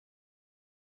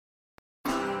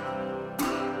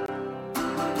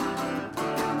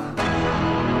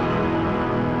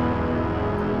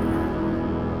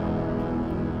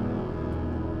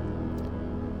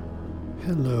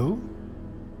Hello.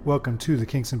 Welcome to the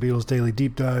Kinks and Beatles Daily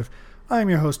Deep Dive. I am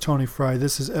your host, Tony Fry.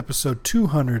 This is episode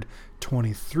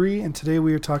 223, and today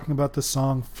we are talking about the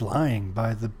song Flying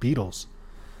by the Beatles.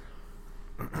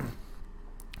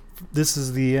 This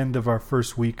is the end of our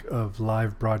first week of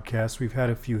live broadcasts. We've had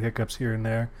a few hiccups here and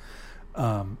there,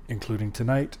 including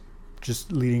tonight,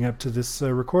 just leading up to this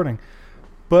recording.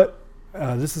 But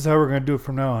this is how we're going to do it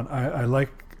from now on. I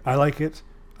like it.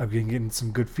 I've been getting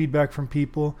some good feedback from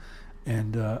people,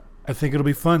 and I think it'll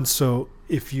be fun. So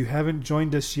if you haven't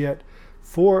joined us yet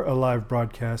for a live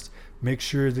broadcast, make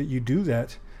sure that you do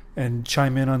that and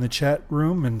chime in on the chat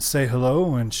room and say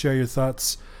hello and share your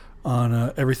thoughts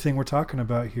on everything we're talking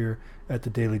about here at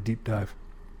the Daily Deep Dive.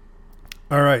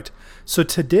 All right. So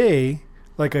today,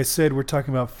 like I said, we're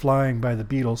talking about Flying by the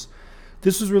Beatles.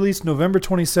 This was released November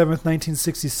 27th,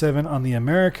 1967 on the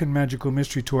American Magical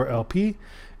Mystery Tour LP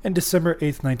and December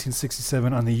 8th,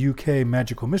 1967 on the UK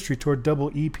Magical Mystery Tour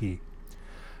double EP.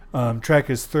 Track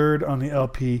is 3rd on the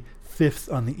LP,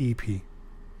 5th on the EP.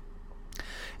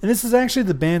 And this is actually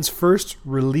the band's first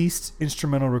released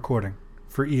instrumental recording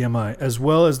for EMI, as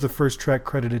well as the first track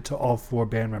credited to all 4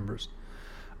 band members.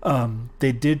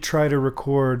 They did try to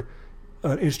record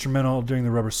an instrumental during the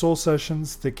Rubber Soul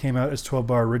sessions that came out as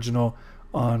 12-bar original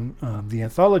on the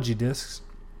anthology discs.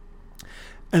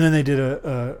 And then they did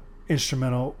a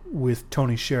instrumental with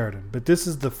Tony Sheridan. But this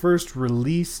is the first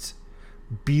released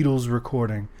Beatles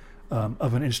recording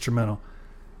of an instrumental,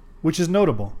 which is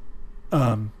notable.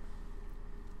 And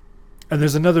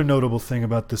there's another notable thing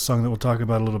about this song that we'll talk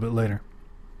about a little bit later.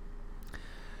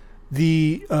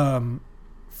 The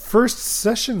first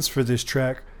sessions for this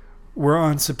track were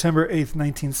on September 8th,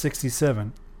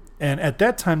 1967. And at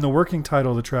that time, the working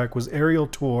title of the track was Aerial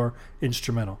Tour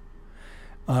Instrumental.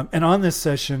 And on this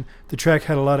session, the track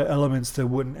had a lot of elements that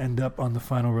wouldn't end up on the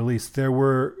final release. There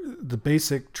were the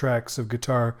basic tracks of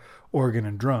guitar, organ,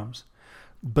 and drums.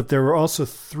 But there were also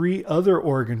 3 other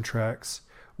organ tracks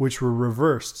which were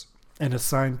reversed and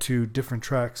assigned to different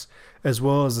tracks, as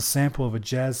well as a sample of a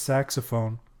jazz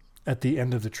saxophone at the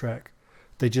end of the track.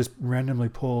 They just randomly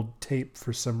pulled tape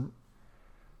for some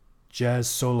jazz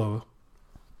solo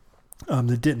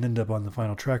that didn't end up on the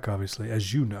final track, obviously,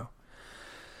 as you know.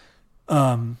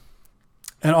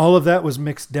 And all of that was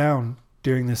mixed down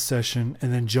during this session,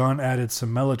 and then John added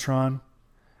some mellotron,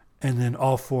 and then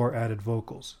all 4 added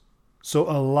vocals. So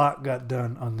a lot got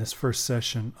done on this first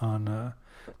session on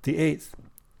the 8th.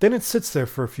 Then it sits there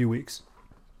for a few weeks.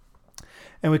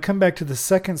 And we come back to the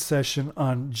second session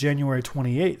on January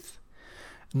 28th.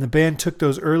 And the band took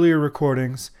those earlier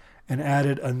recordings and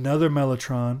added another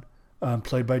mellotron,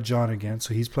 played by John again.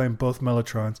 So he's playing both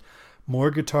mellotrons, more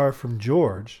guitar from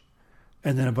George,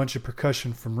 and then a bunch of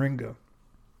percussion from Ringo.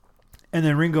 And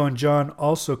then Ringo and John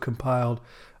also compiled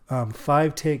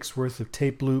 5 takes worth of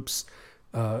tape loops,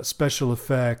 special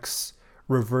effects,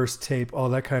 reverse tape, all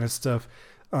that kind of stuff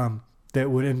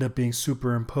that would end up being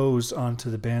superimposed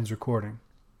onto the band's recording.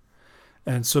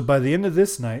 And so by the end of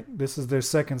this night, this is their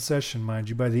second session, mind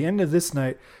you, by the end of this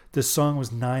night, this song was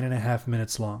 9.5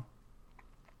 minutes long,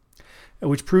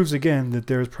 which proves again that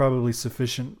there is probably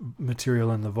sufficient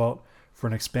material in the vault for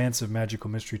an expansive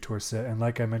Magical Mystery Tour set. And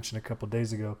like I mentioned a couple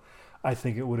days ago, I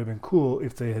think it would have been cool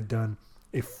if they had done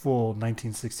a full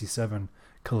 1967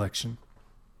 collection.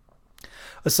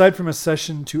 Aside from a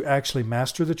session to actually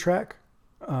master the track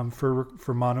for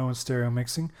mono and stereo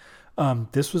mixing,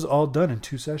 this was all done in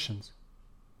 2 sessions,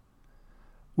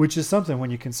 which is something when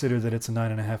you consider that it's a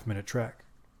 9.5 minute track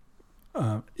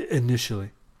initially.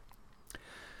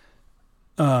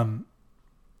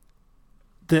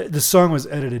 The song was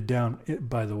edited down,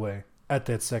 by the way, at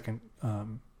that second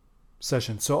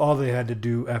session. So all they had to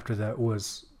do after that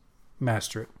was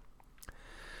master it.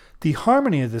 The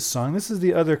harmony of this song, this is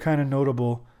the other kind of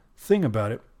notable thing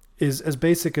about it, is as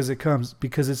basic as it comes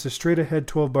because it's a straight ahead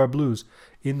 12-bar blues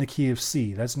in the key of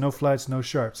C. That's no flats, no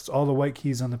sharps. It's all the white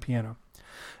keys on the piano.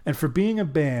 And for being a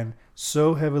band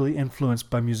so heavily influenced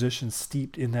by musicians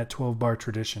steeped in that 12-bar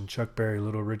tradition, Chuck Berry,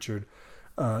 Little Richard,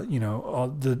 all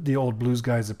the old blues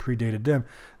guys that predated them,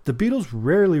 the Beatles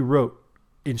rarely wrote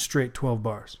in straight 12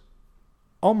 bars.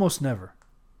 Almost never.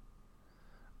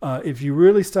 If you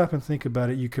really stop and think about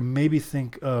it, you can maybe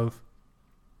think of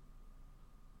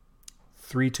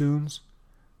 3 tunes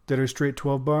that are straight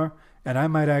 12 bar, and I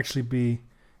might actually be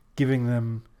giving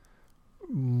them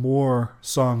more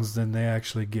songs than they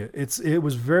actually get. It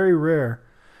was very rare,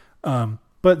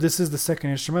 but this is the second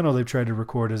instrumental they've tried to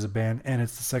record as a band, and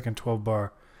it's the second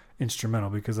 12-bar instrumental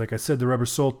because, like I said, the Rubber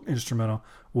Soul instrumental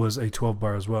was a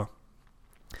 12-bar as well.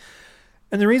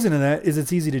 And the reason of that is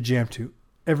it's easy to jam to.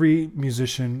 Every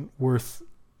musician worth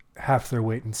half their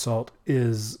weight in salt,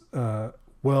 is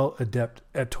well adept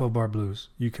at 12-bar blues.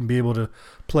 You can be able to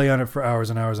play on it for hours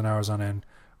and hours and hours on end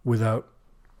without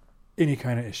any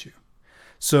kind of issue.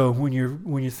 So when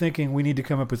you're thinking we need to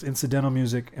come up with incidental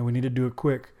music and we need to do it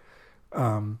quick,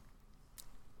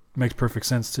 makes perfect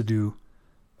sense to do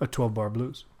a 12-bar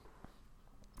blues.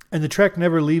 And the track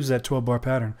never leaves that 12-bar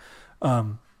pattern.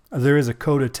 There is a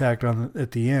coda tacked on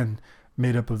at the end,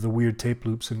 made up of the weird tape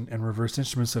loops and reversed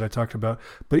instruments that I talked about.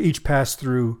 But each pass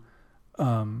through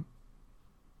the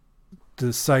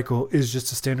cycle is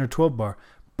just a standard 12-bar.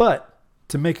 But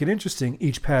to make it interesting,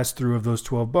 each pass through of those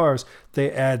 12 bars, they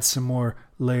add some more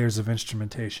layers of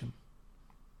instrumentation.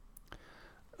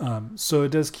 So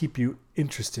it does keep you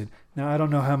interested. Now, I don't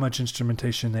know how much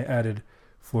instrumentation they added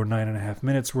for 9.5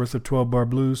 minutes worth of 12-bar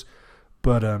blues,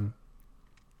 but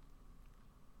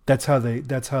that's how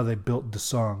they built the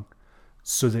song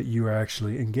so that you are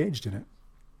actually engaged in it.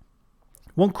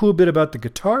 One cool bit about the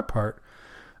guitar part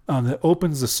that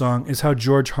opens the song is how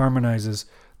George harmonizes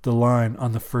the line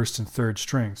on the first and third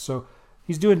strings. So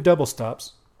he's doing double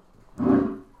stops,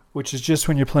 which is just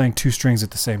when you're playing two strings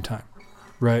at the same time,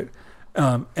 right?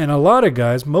 And a lot of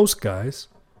guys, most guys,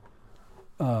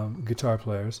 guitar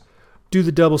players, do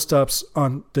the double stops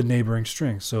on the neighboring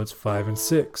strings. So it's 5 and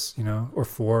 6, or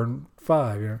 4 and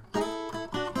 5,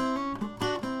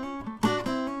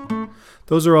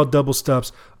 Those are all double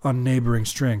stops on neighboring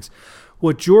strings.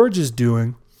 What George is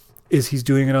doing is he's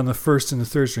doing it on the first and the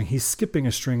third string. He's skipping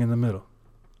a string in the middle.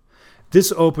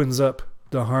 This opens up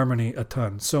the harmony a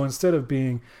ton. So instead of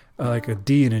being like a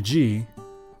D and a G,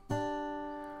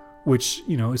 which,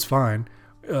 is fine,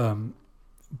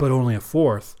 but only a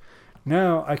fourth,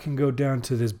 now I can go down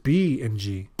to this B and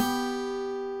G.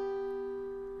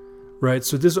 Right?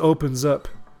 So this opens up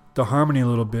the harmony a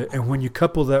little bit, and when you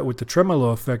couple that with the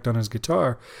tremolo effect on his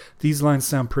guitar, these lines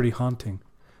sound pretty haunting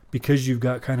because you've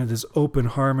got kind of this open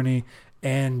harmony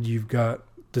and you've got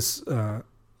this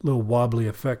little wobbly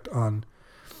effect on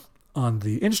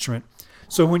the instrument.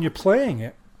 So when you're playing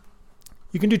it,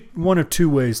 you can do one of two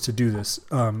ways to do this,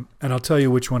 and I'll tell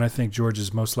you which one I think George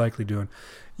is most likely doing.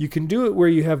 You can do it where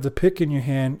you have the pick in your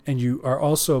hand and you are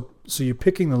also, so you're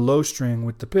picking the low string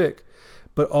with the pick,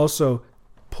 but also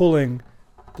pulling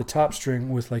the top string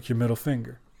with like your middle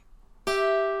finger.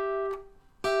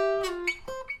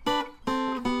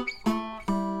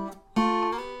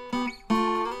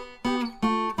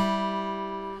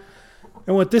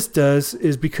 And what this does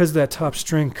is, because that top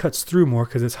string cuts through more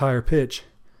because it's higher pitch,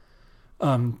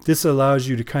 this allows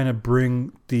you to kind of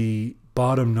bring the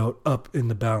bottom note up in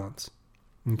the balance.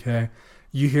 Okay?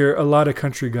 You hear a lot of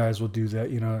country guys will do that,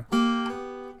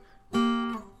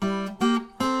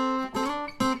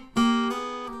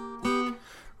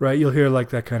 Right? You'll hear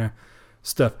like that kind of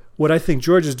stuff. What I think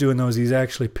George is doing, though, is he's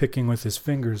actually picking with his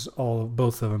fingers,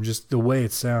 both of them, just the way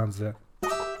it sounds. That.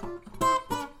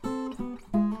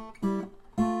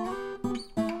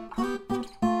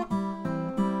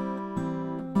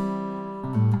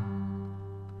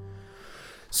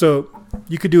 So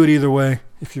you could do it either way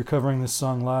if you're covering this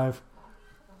song live.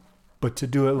 But to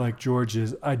do it like George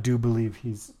is, I do believe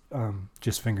he's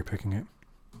just finger picking it.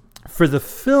 For the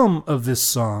film of this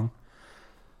song,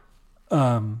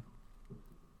 or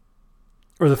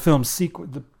the film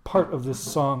sequence, the part of this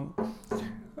song,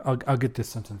 I'll get this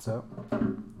sentence out.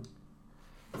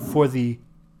 For the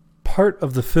part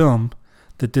of the film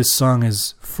that this song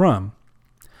is from,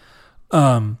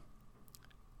 the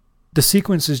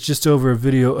sequence is just over a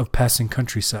video of passing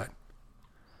countryside.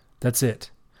 That's it.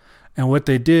 And what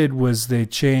they did was they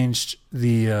changed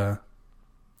the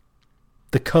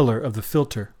color of the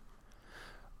filter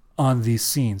on these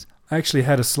scenes. I actually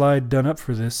had a slide done up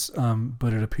for this,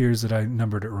 but it appears that I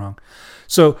numbered it wrong.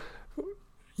 So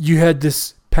you had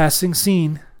this passing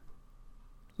scene,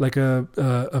 like a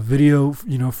video,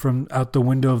 from out the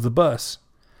window of the bus,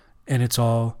 and it's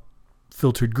all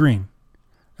filtered green.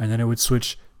 And then it would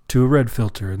switch to a red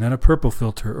filter, and then a purple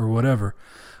filter, or whatever.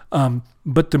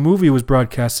 But the movie was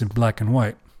broadcast in black and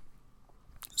white,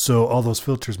 so all those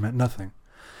filters meant nothing.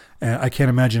 And I can't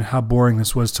imagine how boring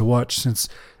this was to watch, since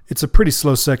it's a pretty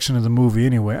slow section of the movie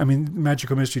anyway. I mean,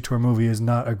 Magical Mystery Tour movie is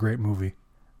not a great movie.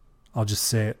 I'll just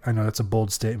say it. I know that's a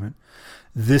bold statement.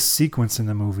 This sequence in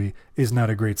the movie is not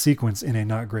a great sequence in a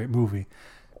not great movie.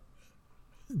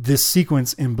 This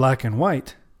sequence in black and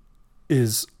white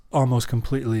is almost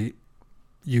completely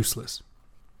useless.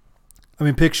 I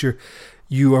mean, picture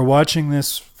you are watching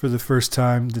this for the first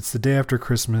time. It's the day after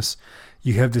Christmas.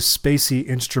 You have this spacey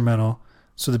instrumental,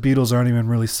 so the Beatles aren't even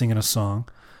really singing a song.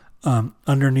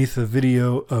 Underneath a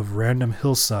video of random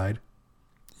hillside.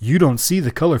 You don't see the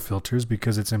color filters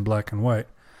because it's in black and white.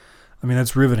 I mean,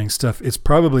 that's riveting stuff. It's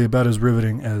probably about as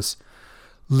riveting as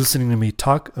listening to me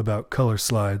talk about color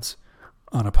slides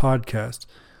on a podcast.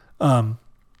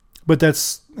 But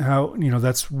that's how,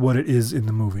 that's what it is in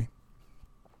the movie.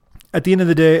 At the end of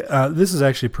the day, this is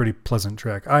actually a pretty pleasant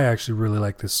track. I actually really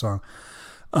like this song.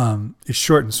 It's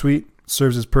short and sweet,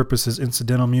 serves its purpose as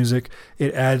incidental music.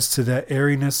 It adds to that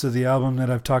airiness of the album that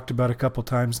I've talked about a couple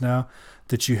times now,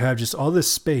 that you have just all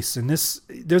this space. And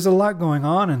there's a lot going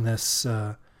on in this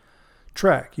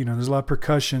track. There's a lot of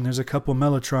percussion, there's a couple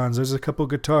mellotrons, there's a couple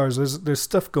guitars, there's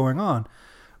stuff going on.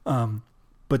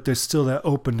 But there's still that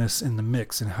openness in the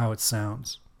mix and how it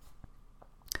sounds.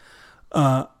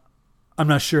 I'm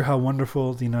not sure how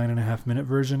wonderful the 9.5 minute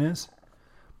version is,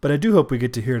 but I do hope we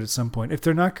get to hear it at some point. If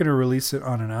they're not going to release it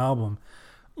on an album,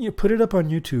 put it up on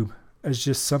YouTube as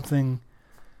just something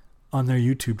on their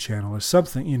YouTube channel or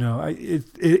something. It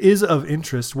is of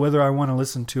interest. Whether I want to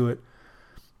listen to it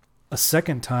a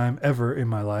second time ever in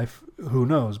my life, who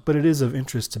knows? But it is of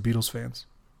interest to Beatles fans.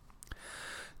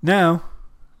 Now,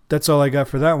 that's all I got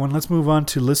for that one. Let's move on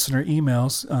to listener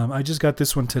emails. I just got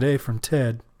this one today from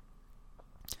Ted.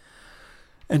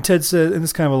 And Ted said, and this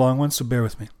is kind of a long one, so bear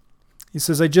with me. He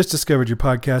says, I just discovered your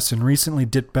podcast and recently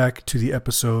dipped back to the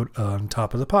episode on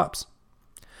Top of the Pops.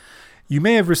 You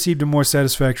may have received a more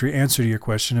satisfactory answer to your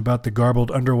question about the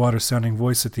garbled underwater-sounding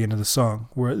voice at the end of the song,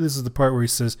 where this is the part where he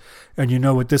says, and you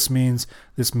know what this means?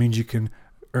 This means you can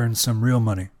earn some real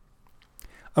money.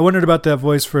 I wondered about that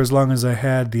voice for as long as I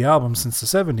had the album, since the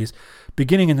 70s.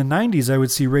 Beginning in the 90s, I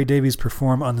would see Ray Davies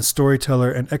perform on the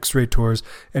Storyteller and X-Ray tours,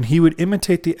 and he would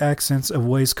imitate the accents of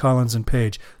Wace, Collins, and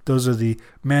Page. Those are the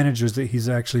managers that he's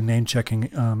actually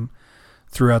name-checking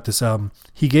throughout this album.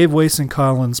 He gave Wace and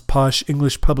Collins posh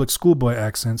English public schoolboy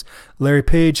accents. Larry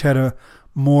Page had a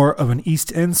more of an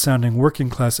East End-sounding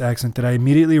working-class accent that I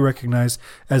immediately recognized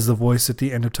as the voice at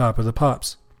the end of Top of the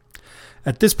Pops.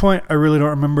 At this point, I really don't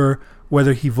remember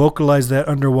whether he vocalized that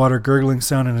underwater gurgling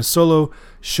sound in his solo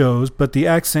shows, but the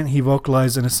accent he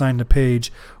vocalized and assigned to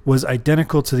Page was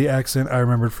identical to the accent I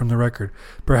remembered from the record.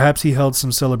 Perhaps he held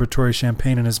some celebratory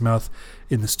champagne in his mouth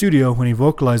in the studio when he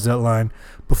vocalized that line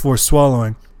before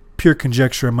swallowing. Pure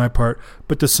conjecture on my part,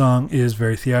 but the song is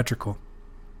very theatrical.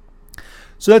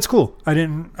 So that's cool. I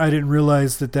didn't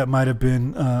realize that might have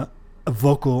been a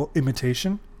vocal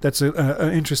imitation. That's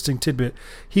an interesting tidbit.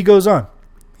 He goes on.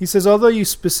 He says, although you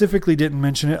specifically didn't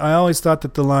mention it, I always thought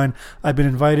that the line, I've been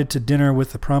invited to dinner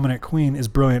with the prominent queen, is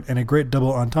brilliant and a great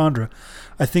double entendre.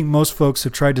 I think most folks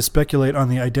have tried to speculate on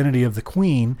the identity of the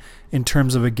queen in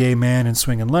terms of a gay man in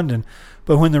swingin' London,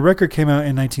 but when the record came out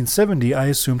in 1970, I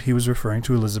assumed he was referring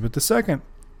to Elizabeth II.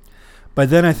 By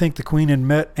then, I think the Queen had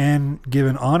met and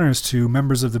given honors to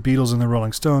members of the Beatles and the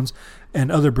Rolling Stones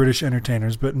and other British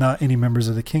entertainers, but not any members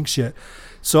of the Kinks yet.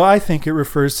 So I think it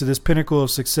refers to this pinnacle of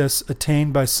success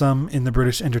attained by some in the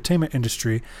British entertainment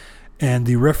industry, and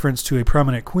the reference to a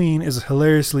prominent queen is a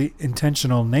hilariously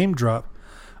intentional name drop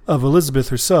of Elizabeth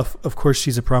herself. Of course,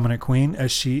 she's a prominent queen,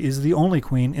 as she is the only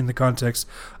queen in the context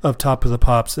of Top of the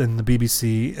Pops and the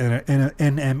BBC and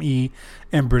NME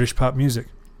and British pop music.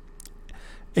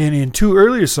 And in two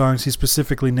earlier songs, he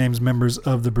specifically names members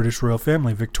of the British royal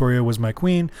family. Victoria was my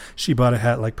queen. She bought a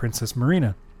hat like Princess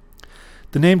Marina.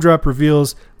 The name drop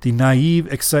reveals the naive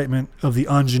excitement of the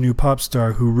ingenue pop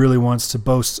star who really wants to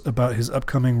boast about his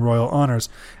upcoming royal honors.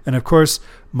 And of course,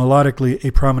 melodically,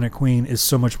 a prominent queen is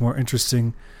so much more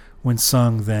interesting when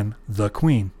sung than the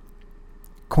Queen.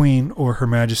 Queen or Her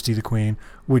Majesty the Queen,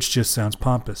 which just sounds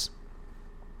pompous.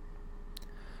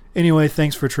 Anyway,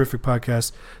 thanks for a terrific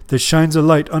podcast that shines a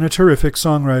light on a terrific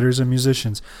songwriters and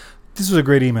musicians. This was a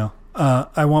great email.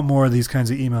 I want more of these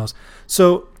kinds of emails.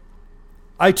 So,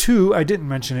 I didn't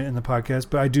mention it in the podcast,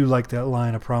 but I do like that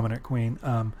line, a prominent queen.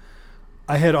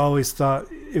 I had always thought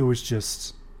it was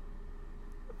just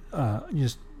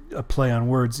a play on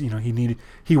words. You know,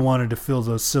 he wanted to fill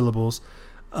those syllables,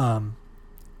 and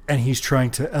he's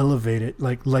trying to elevate it.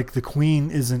 Like the queen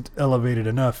isn't elevated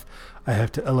enough. I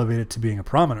have to elevate it to being a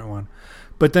prominent one.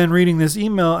 But then reading this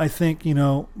email, I think,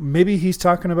 maybe he's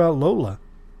talking about Lola.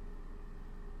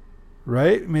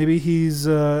 Right? Maybe he's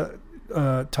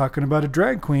talking about a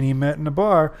drag queen he met in a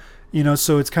bar.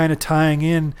 So it's kind of tying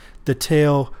in the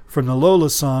tale from the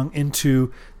Lola song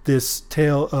into this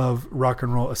tale of rock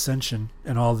and roll ascension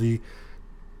and all the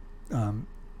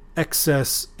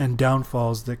excess and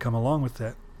downfalls that come along with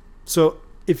that. So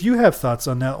if you have thoughts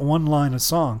on that one line of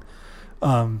song,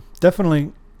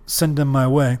 definitely send them my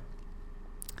way,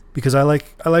 because I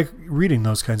like reading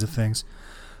those kinds of things.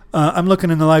 I'm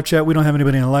looking in the live chat. We don't have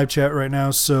anybody in the live chat right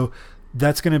now, so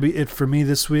that's going to be it for me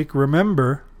this week.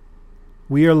 Remember,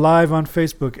 we are live on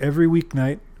Facebook every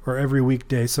weeknight or every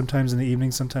weekday, sometimes in the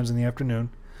evening, sometimes in the afternoon.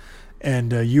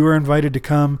 And you are invited to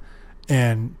come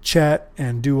and chat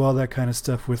and do all that kind of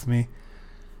stuff with me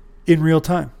in real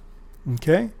time.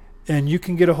 Okay? And you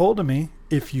can get a hold of me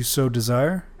if you so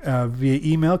desire via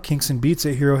email,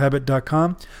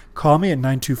 kinksandbeats@herohabit.com. Call me at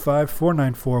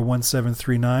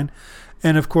 925-494-1739.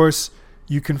 And of course,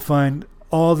 you can find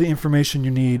all the information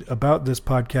you need about this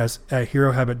podcast at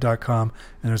herohabit.com.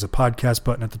 And there's a podcast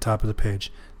button at the top of the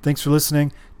page. Thanks for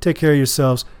listening. Take care of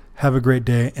yourselves. Have a great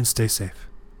day and stay safe.